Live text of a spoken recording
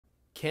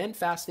Can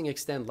fasting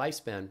extend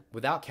lifespan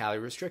without calorie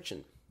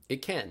restriction?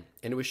 It can,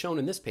 and it was shown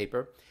in this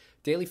paper.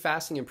 Daily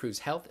fasting improves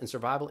health and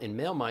survival in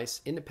male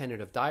mice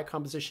independent of diet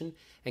composition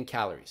and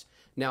calories.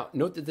 Now,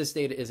 note that this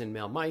data is in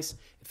male mice.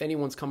 If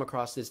anyone's come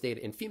across this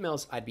data in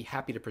females, I'd be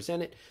happy to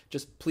present it.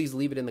 Just please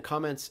leave it in the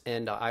comments,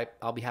 and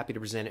I'll be happy to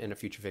present it in a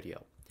future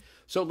video.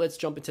 So let's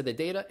jump into the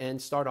data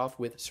and start off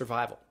with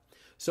survival.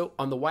 So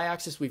on the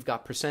y-axis, we've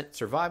got percent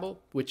survival,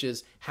 which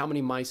is how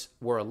many mice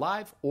were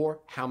alive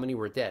or how many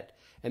were dead,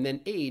 and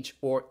then age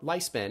or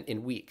lifespan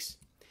in weeks.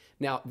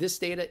 Now, this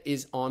data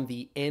is on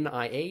the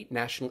NIA,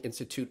 National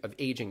Institute of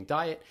Aging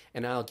diet,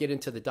 and I'll get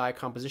into the diet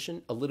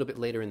composition a little bit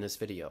later in this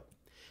video.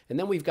 And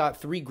then we've got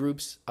three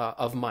groups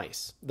of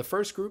mice. The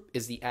first group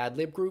is the ad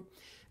lib group.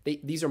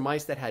 These are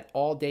mice that had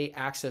all-day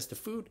access to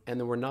food and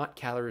they were not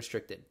calorie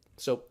restricted.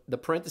 So the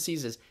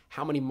parentheses is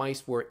how many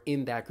mice were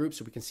in that group.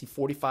 So we can see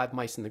 45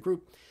 mice in the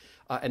group.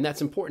 And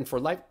that's important for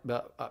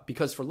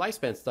because for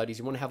lifespan studies,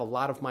 you want to have a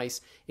lot of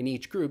mice in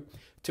each group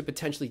to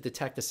potentially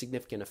detect a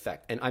significant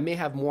effect. And I may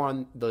have more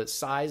on the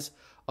size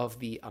of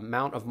the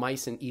amount of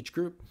mice in each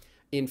group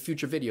in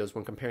future videos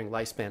when comparing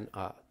lifespan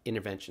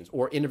interventions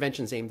or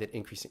interventions aimed at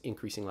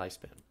increasing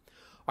lifespan.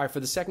 All right, for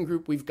the second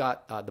group, we've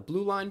got the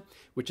blue line,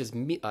 which is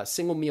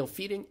single meal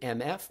feeding,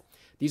 MF.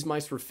 These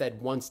mice were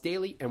fed once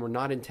daily and were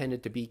not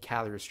intended to be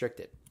calorie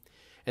restricted.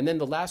 And then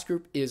the last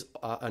group is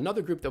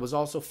another group that was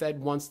also fed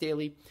once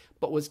daily,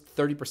 but was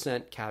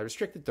 30% calorie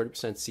restricted,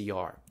 30%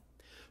 CR.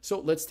 So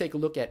let's take a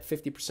look at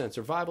 50%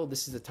 survival.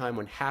 This is the time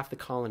when half the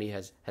colony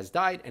has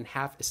died and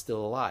half is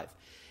still alive.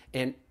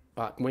 And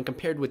when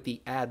compared with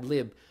the ad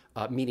lib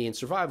median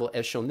survival,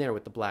 as shown there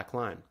with the black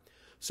line.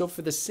 So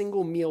for the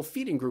single meal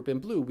feeding group in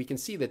blue, we can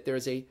see that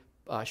there's a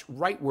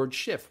rightward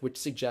shift, which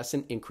suggests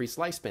an increased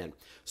lifespan.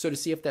 So to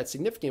see if that's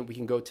significant, we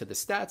can go to the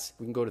stats,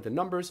 we can go to the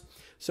numbers.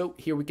 So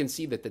here we can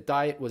see that the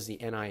diet was the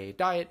NIA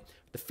diet.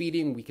 The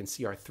feeding, we can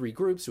see our three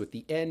groups with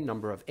the N,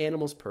 number of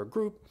animals per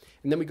group.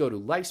 And then we go to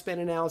lifespan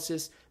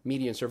analysis,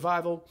 median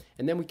survival.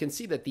 And then we can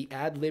see that the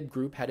ad lib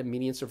group had a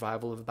median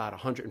survival of about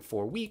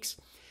 104 weeks.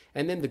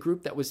 And then the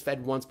group that was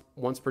fed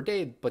once per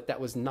day, but that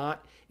was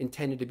not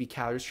intended to be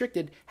calorie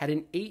restricted, had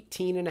an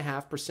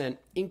 18.5%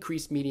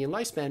 increased median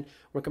lifespan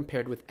when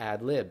compared with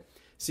ad lib,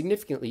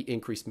 significantly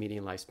increased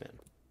median lifespan.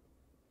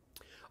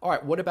 All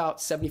right, what about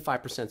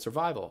 75%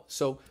 survival?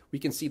 So we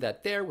can see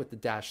that there with the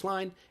dashed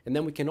line, and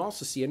then we can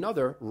also see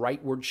another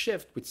rightward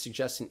shift, which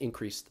suggests an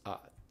increased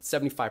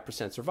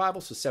 75% survival.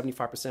 So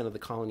 75% of the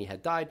colony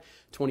had died,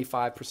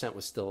 25%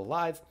 was still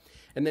alive.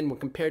 And then when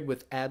compared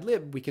with ad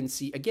lib, we can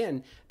see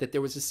again that there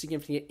was a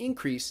significant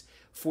increase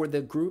for the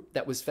group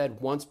that was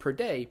fed once per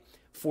day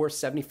for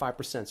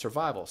 75%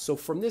 survival. So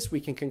from this, we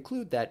can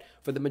conclude that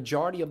for the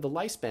majority of the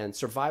lifespan,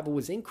 survival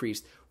was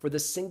increased for the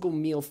single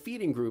meal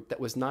feeding group that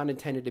was not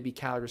intended to be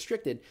calorie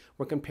restricted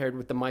when compared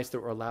with the mice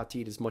that were allowed to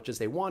eat as much as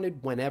they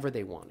wanted, whenever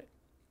they wanted.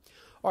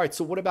 All right,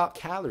 so what about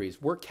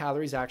calories? Were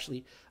calories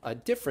actually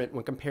different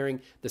when comparing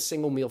the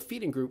single meal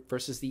feeding group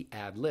versus the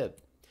ad lib?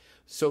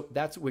 So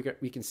that's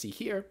what we can see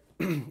here.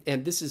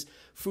 And this is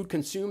food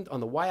consumed on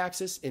the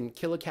y-axis in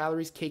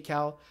kilocalories,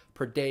 kcal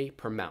per day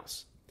per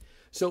mouse.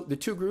 So the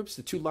two groups,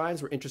 the two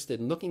lines we're interested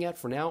in looking at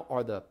for now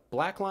are the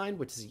black line,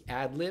 which is the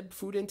ad lib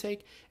food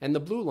intake, and the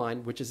blue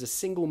line, which is a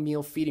single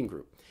meal feeding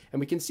group. And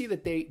we can see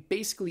that they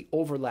basically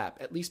overlap,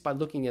 at least by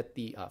looking at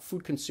the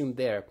food consumed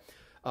there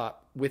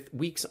with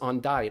weeks on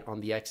diet on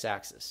the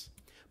x-axis.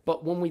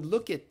 But when we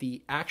look at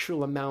the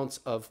actual amounts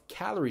of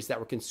calories that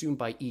were consumed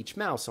by each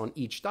mouse on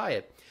each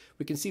diet,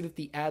 we can see that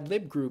the ad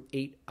lib group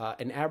ate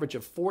an average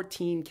of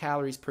 14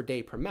 calories per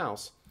day per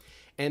mouse.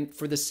 And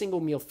for the single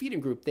meal feeding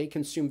group, they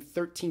consumed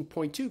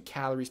 13.2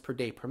 calories per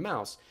day per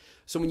mouse.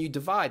 So when you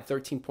divide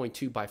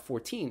 13.2 by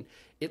 14,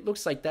 it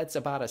looks like that's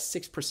about a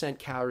 6%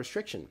 calorie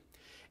restriction.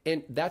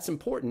 And that's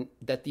important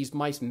that these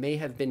mice may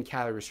have been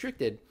calorie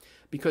restricted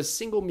because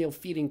single meal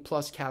feeding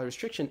plus calorie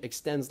restriction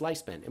extends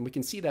lifespan. And we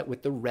can see that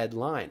with the red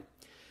line.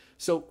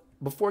 So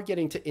before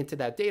getting into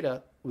that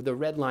data, with the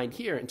red line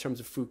here in terms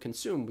of food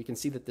consumed, we can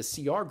see that the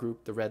CR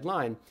group, the red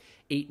line,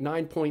 ate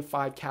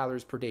 9.5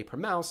 calories per day per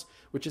mouse,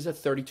 which is a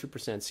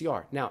 32%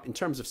 CR. Now, in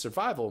terms of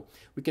survival,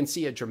 we can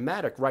see a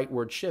dramatic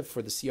rightward shift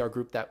for the CR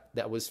group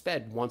that was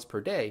fed once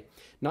per day,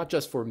 not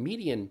just for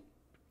median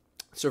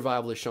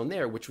survival as shown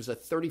there, which was a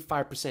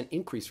 35%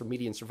 increase for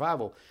median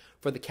survival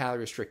for the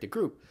calorie-restricted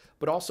group,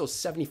 but also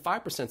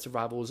 75%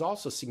 survival was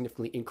also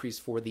significantly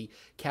increased for the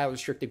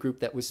calorie-restricted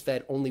group that was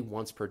fed only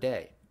once per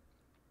day.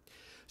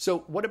 So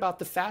what about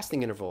the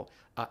fasting interval?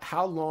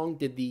 How long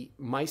did the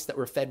mice that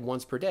were fed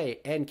once per day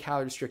and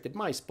calorie-restricted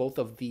mice, both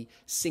of the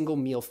single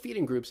meal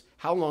feeding groups,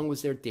 how long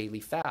was their daily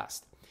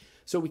fast?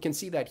 So we can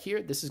see that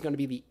here, this is going to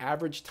be the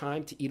average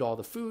time to eat all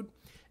the food,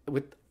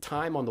 with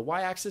time on the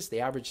y-axis, the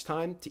average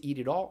time to eat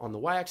it all on the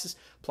y-axis,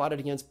 plotted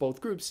against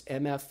both groups,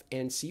 MF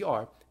and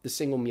CR, the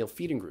single meal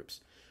feeding groups.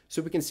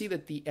 So we can see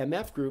that the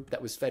MF group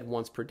that was fed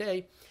once per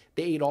day,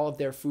 they ate all of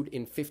their food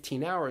in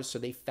 15 hours, so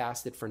they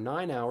fasted for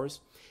 9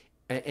 hours.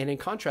 And in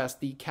contrast,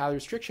 the calorie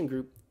restriction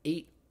group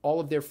ate all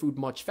of their food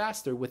much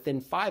faster within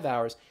 5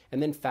 hours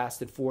and then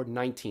fasted for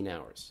 19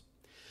 hours.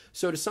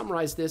 So to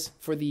summarize this,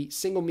 for the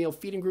single meal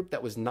feeding group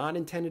that was not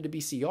intended to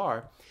be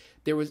CR,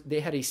 they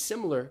had a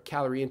similar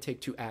calorie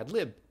intake to ad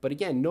lib. But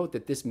again, note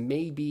that this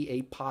may be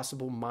a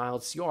possible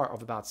mild CR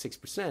of about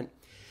 6%.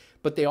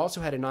 But they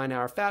also had a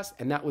 9-hour fast,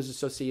 and that was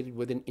associated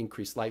with an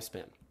increased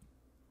lifespan.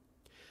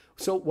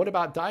 So what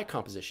about diet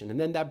composition? And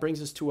then that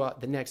brings us to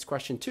the next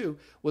question too.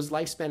 Was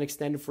lifespan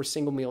extended for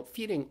single meal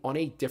feeding on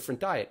a different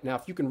diet? Now,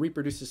 if you can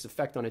reproduce this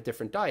effect on a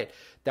different diet,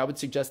 that would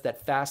suggest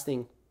that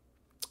fasting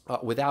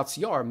without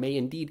CR may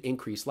indeed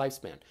increase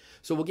lifespan.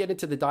 So we'll get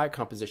into the diet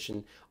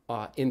composition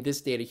in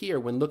this data here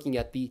when looking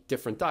at the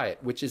different diet,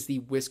 which is the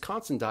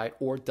Wisconsin diet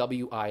or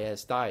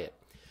WIS diet.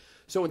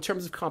 So in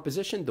terms of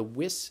composition, the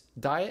WIS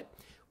diet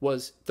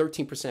was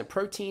 13%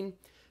 protein,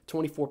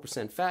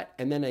 24% fat,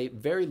 and then a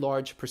very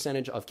large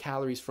percentage of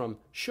calories from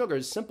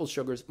sugars, simple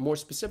sugars. More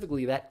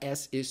specifically, that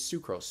S is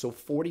sucrose. So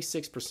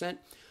 46%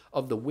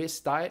 of the WIS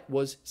diet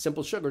was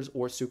simple sugars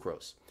or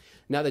sucrose.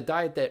 Now, the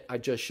diet that I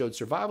just showed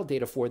survival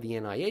data for, the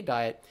NIA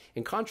diet,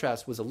 in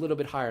contrast, was a little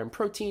bit higher in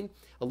protein,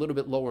 a little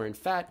bit lower in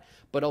fat,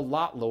 but a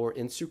lot lower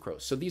in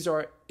sucrose. So these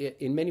are,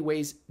 in many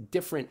ways,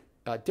 different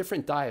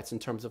diets in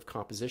terms of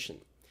composition.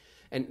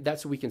 And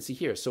that's what we can see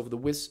here. So the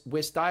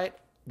WIS diet,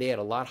 they had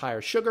a lot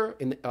higher sugar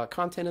in the,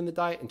 content in the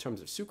diet in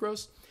terms of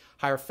sucrose,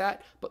 higher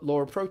fat, but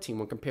lower protein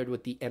when compared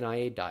with the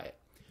NIA diet.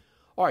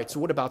 All right, so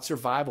what about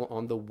survival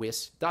on the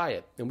WIS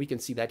diet? And we can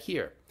see that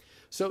here.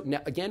 So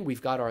now, again,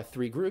 we've got our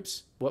three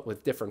groups, what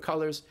with different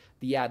colors.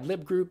 The ad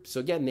lib group, so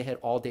again, they had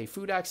all-day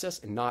food access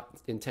and not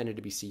intended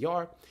to be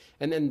CR.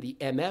 And then the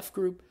MF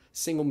group,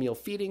 single meal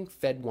feeding,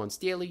 fed once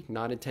daily,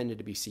 not intended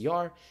to be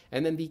CR.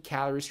 And then the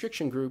calorie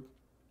restriction group,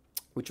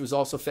 which was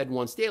also fed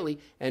once daily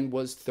and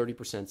was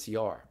 30%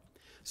 CR.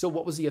 So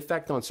what was the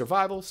effect on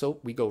survival? So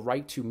we go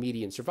right to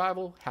median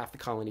survival. Half the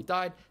colony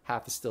died,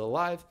 half is still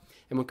alive.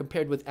 And when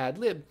compared with ad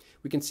lib,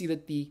 we can see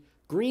that the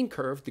green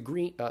curve,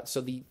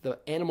 so the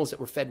animals that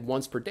were fed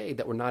once per day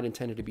that were not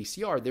intended to be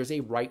CR, there's a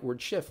rightward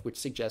shift, which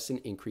suggests an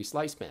increased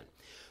lifespan.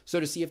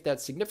 So to see if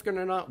that's significant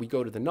or not, we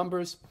go to the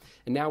numbers,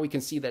 and now we can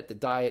see that the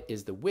diet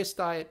is the WIS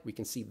diet. We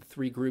can see the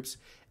three groups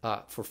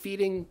for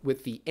feeding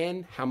with the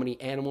N, how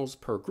many animals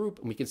per group,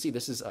 and we can see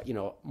this is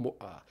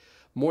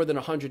more than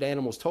 100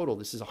 animals total.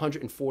 This is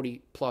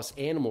 140 plus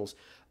animals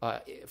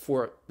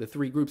for the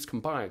three groups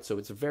combined. So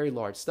it's a very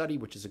large study,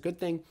 which is a good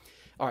thing.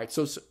 All right,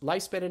 so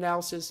lifespan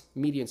analysis,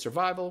 median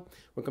survival,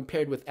 when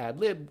compared with ad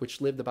lib,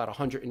 which lived about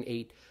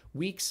 108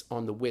 weeks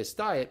on the WIS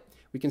diet,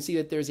 we can see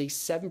that there's a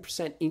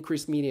 7%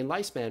 increased median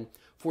lifespan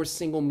for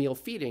single meal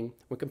feeding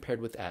when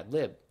compared with ad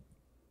lib.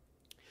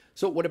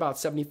 So what about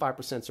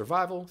 75%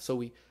 survival? So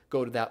we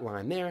go to that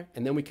line there,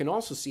 and then we can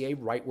also see a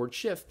rightward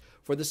shift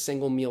for the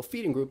single meal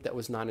feeding group that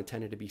was not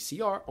intended to be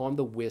CR on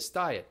the WIS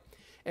diet.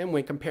 And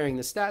when comparing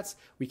the stats,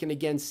 we can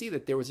again see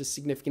that there was a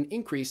significant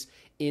increase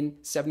in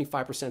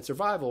 75%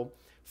 survival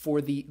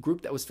for the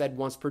group that was fed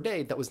once per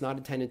day that was not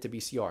intended to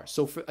be CR.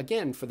 So for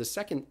the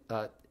second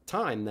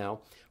time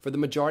now, for the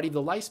majority of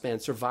the lifespan,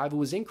 survival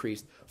was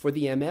increased for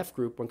the MF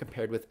group when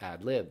compared with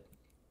ad lib.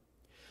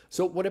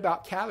 So what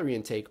about calorie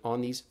intake on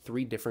these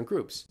three different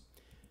groups?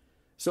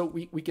 So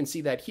we can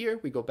see that here.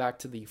 We go back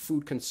to the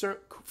food consumed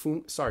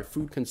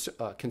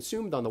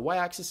on the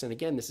y-axis, and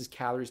again, this is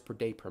calories per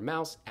day per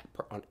mouse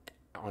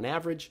on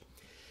average.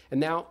 And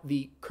now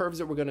the curves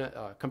that we're going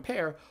to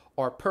compare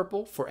are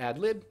purple for ad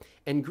lib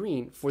and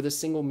green for the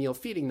single meal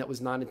feeding that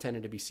was not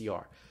intended to be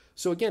CR.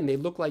 So again, they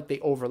look like they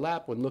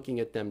overlap when looking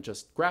at them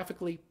just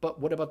graphically, but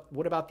what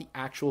about the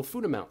actual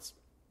food amounts?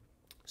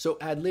 So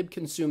ad lib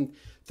consumed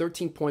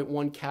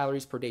 13.1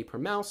 calories per day per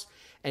mouse,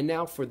 and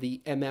now for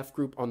the MF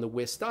group on the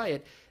WIS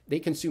diet, they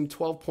consumed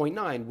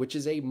 12.9, which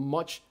is a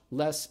much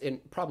less and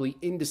probably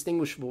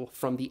indistinguishable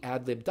from the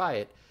ad lib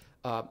diet.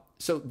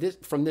 So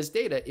from this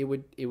data, it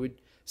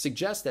would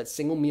suggest that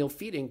single meal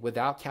feeding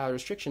without calorie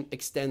restriction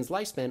extends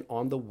lifespan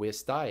on the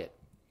WIS diet.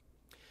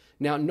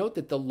 Now note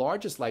that the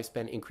largest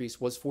lifespan increase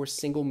was for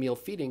single meal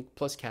feeding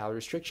plus calorie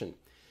restriction.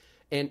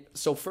 And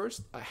so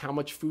first, how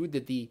much food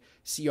did the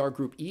CR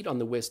group eat on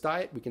the WIS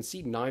diet? We can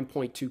see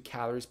 9.2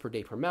 calories per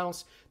day per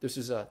mouse. This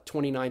is a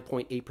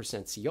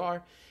 29.8%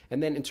 CR.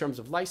 And then in terms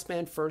of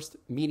lifespan, first,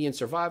 median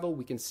survival,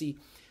 we can see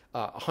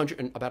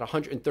about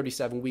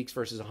 137 weeks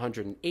versus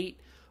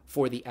 108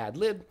 for the ad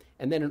lib.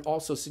 And then an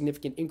also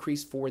significant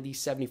increase for the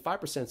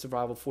 75%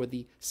 survival for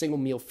the single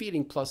meal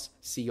feeding plus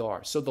CR.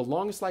 So the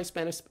longest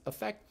lifespan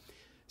effect,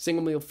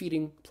 single meal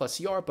feeding plus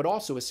CR, but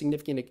also a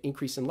significant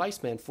increase in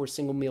lifespan for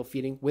single meal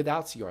feeding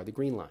without CR, the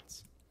green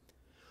lines.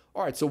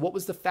 All right, so what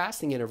was the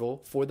fasting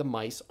interval for the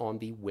mice on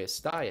the WIS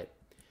diet?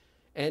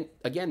 And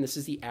again, this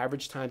is the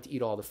average time to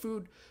eat all the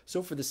food.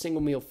 So for the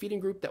single meal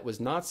feeding group that was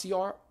not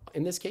CR,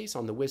 in this case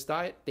on the WIS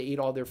diet, they ate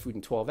all their food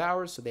in 12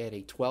 hours, so they had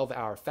a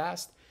 12-hour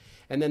fast.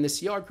 And then the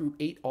CR group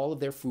ate all of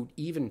their food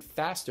even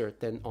faster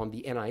than on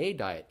the NIA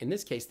diet. In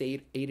this case, they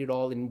ate it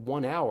all in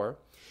 1 hour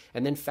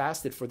and then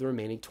fasted for the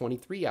remaining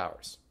 23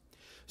 hours.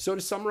 So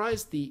to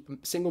summarize, the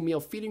single meal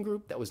feeding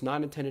group that was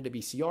not intended to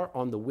be CR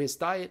on the WIS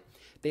diet,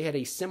 they had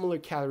a similar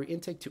calorie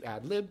intake to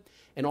ad lib,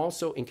 and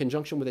also in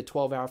conjunction with a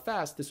 12-hour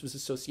fast, this was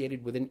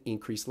associated with an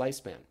increased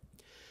lifespan.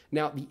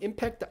 Now, the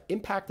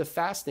impact of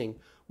fasting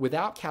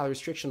without calorie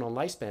restriction on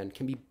lifespan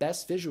can be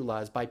best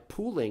visualized by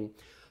pooling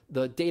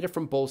the data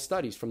from both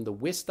studies, from the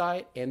WIS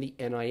diet and the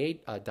NIA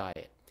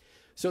diet.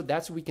 So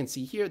that's what we can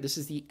see here. This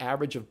is the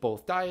average of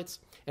both diets.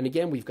 And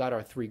again, we've got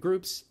our three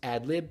groups,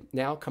 ad lib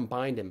now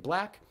combined in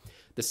black,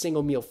 the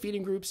single meal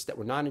feeding groups that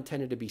were not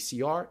intended to be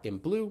CR in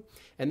blue,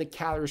 and the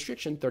calorie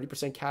restriction,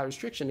 30% calorie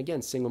restriction,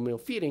 again, single meal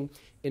feeding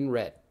in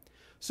red.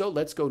 So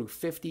let's go to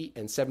 50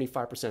 and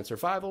 75%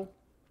 survival.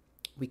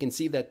 We can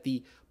see that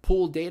the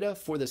pooled data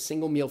for the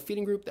single meal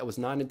feeding group that was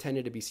not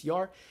intended to be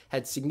CR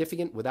had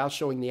significant, without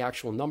showing the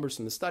actual numbers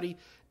from the study,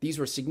 these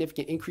were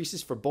significant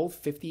increases for both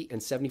 50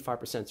 and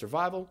 75%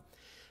 survival.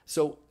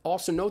 So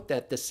also note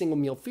that the single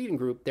meal feeding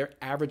group, their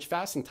average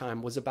fasting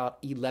time was about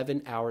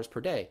 11 hours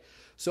per day.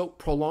 So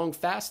prolonged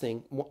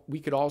fasting,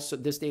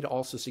 this data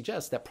also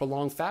suggests that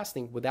prolonged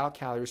fasting without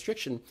calorie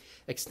restriction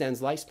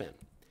extends lifespan.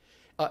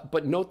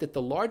 But note that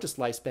the largest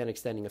lifespan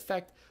extending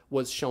effect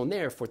was shown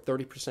there for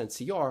 30%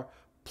 CR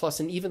plus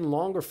an even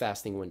longer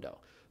fasting window.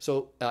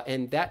 So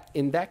in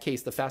that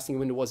case, the fasting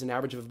window was an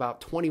average of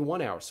about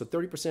 21 hours. So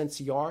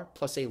 30% CR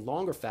plus a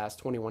longer fast,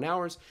 21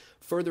 hours,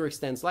 further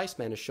extends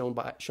lifespan, as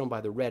shown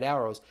by the red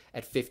arrows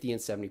at 50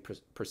 and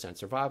 70%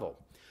 survival.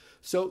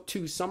 So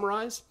to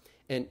summarize,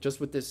 and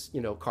just with this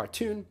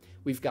cartoon,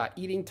 we've got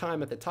eating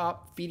time at the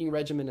top, feeding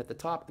regimen at the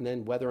top, and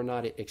then whether or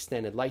not it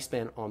extended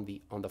lifespan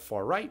on the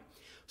far right.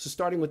 So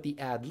starting with the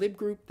ad lib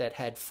group that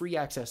had free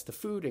access to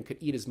food and could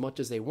eat as much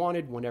as they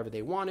wanted whenever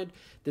they wanted,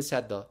 this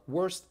had the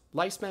worst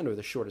lifespan or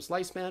the shortest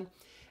lifespan.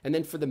 And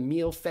then for the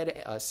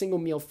single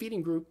meal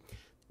feeding group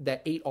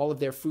that ate all of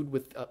their food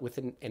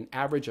within an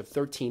average of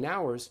 13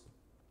 hours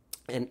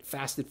and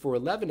fasted for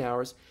 11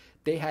 hours,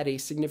 they had a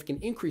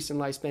significant increase in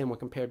lifespan when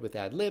compared with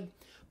ad lib.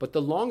 But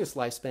the longest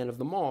lifespan of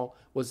them all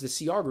was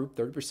the CR group,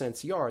 30%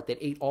 CR, that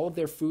ate all of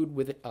their food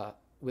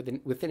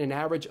within an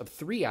average of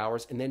 3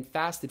 hours and then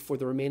fasted for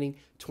the remaining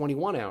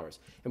 21 hours.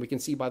 And we can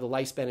see by the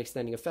lifespan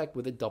extending effect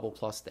with a double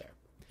plus there.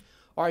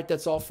 All right,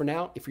 that's all for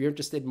now. If you're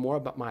interested in more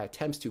about my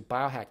attempts to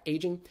biohack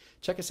aging,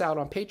 check us out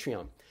on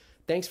Patreon.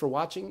 Thanks for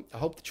watching. I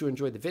hope that you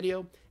enjoyed the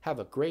video. Have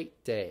a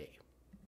great day.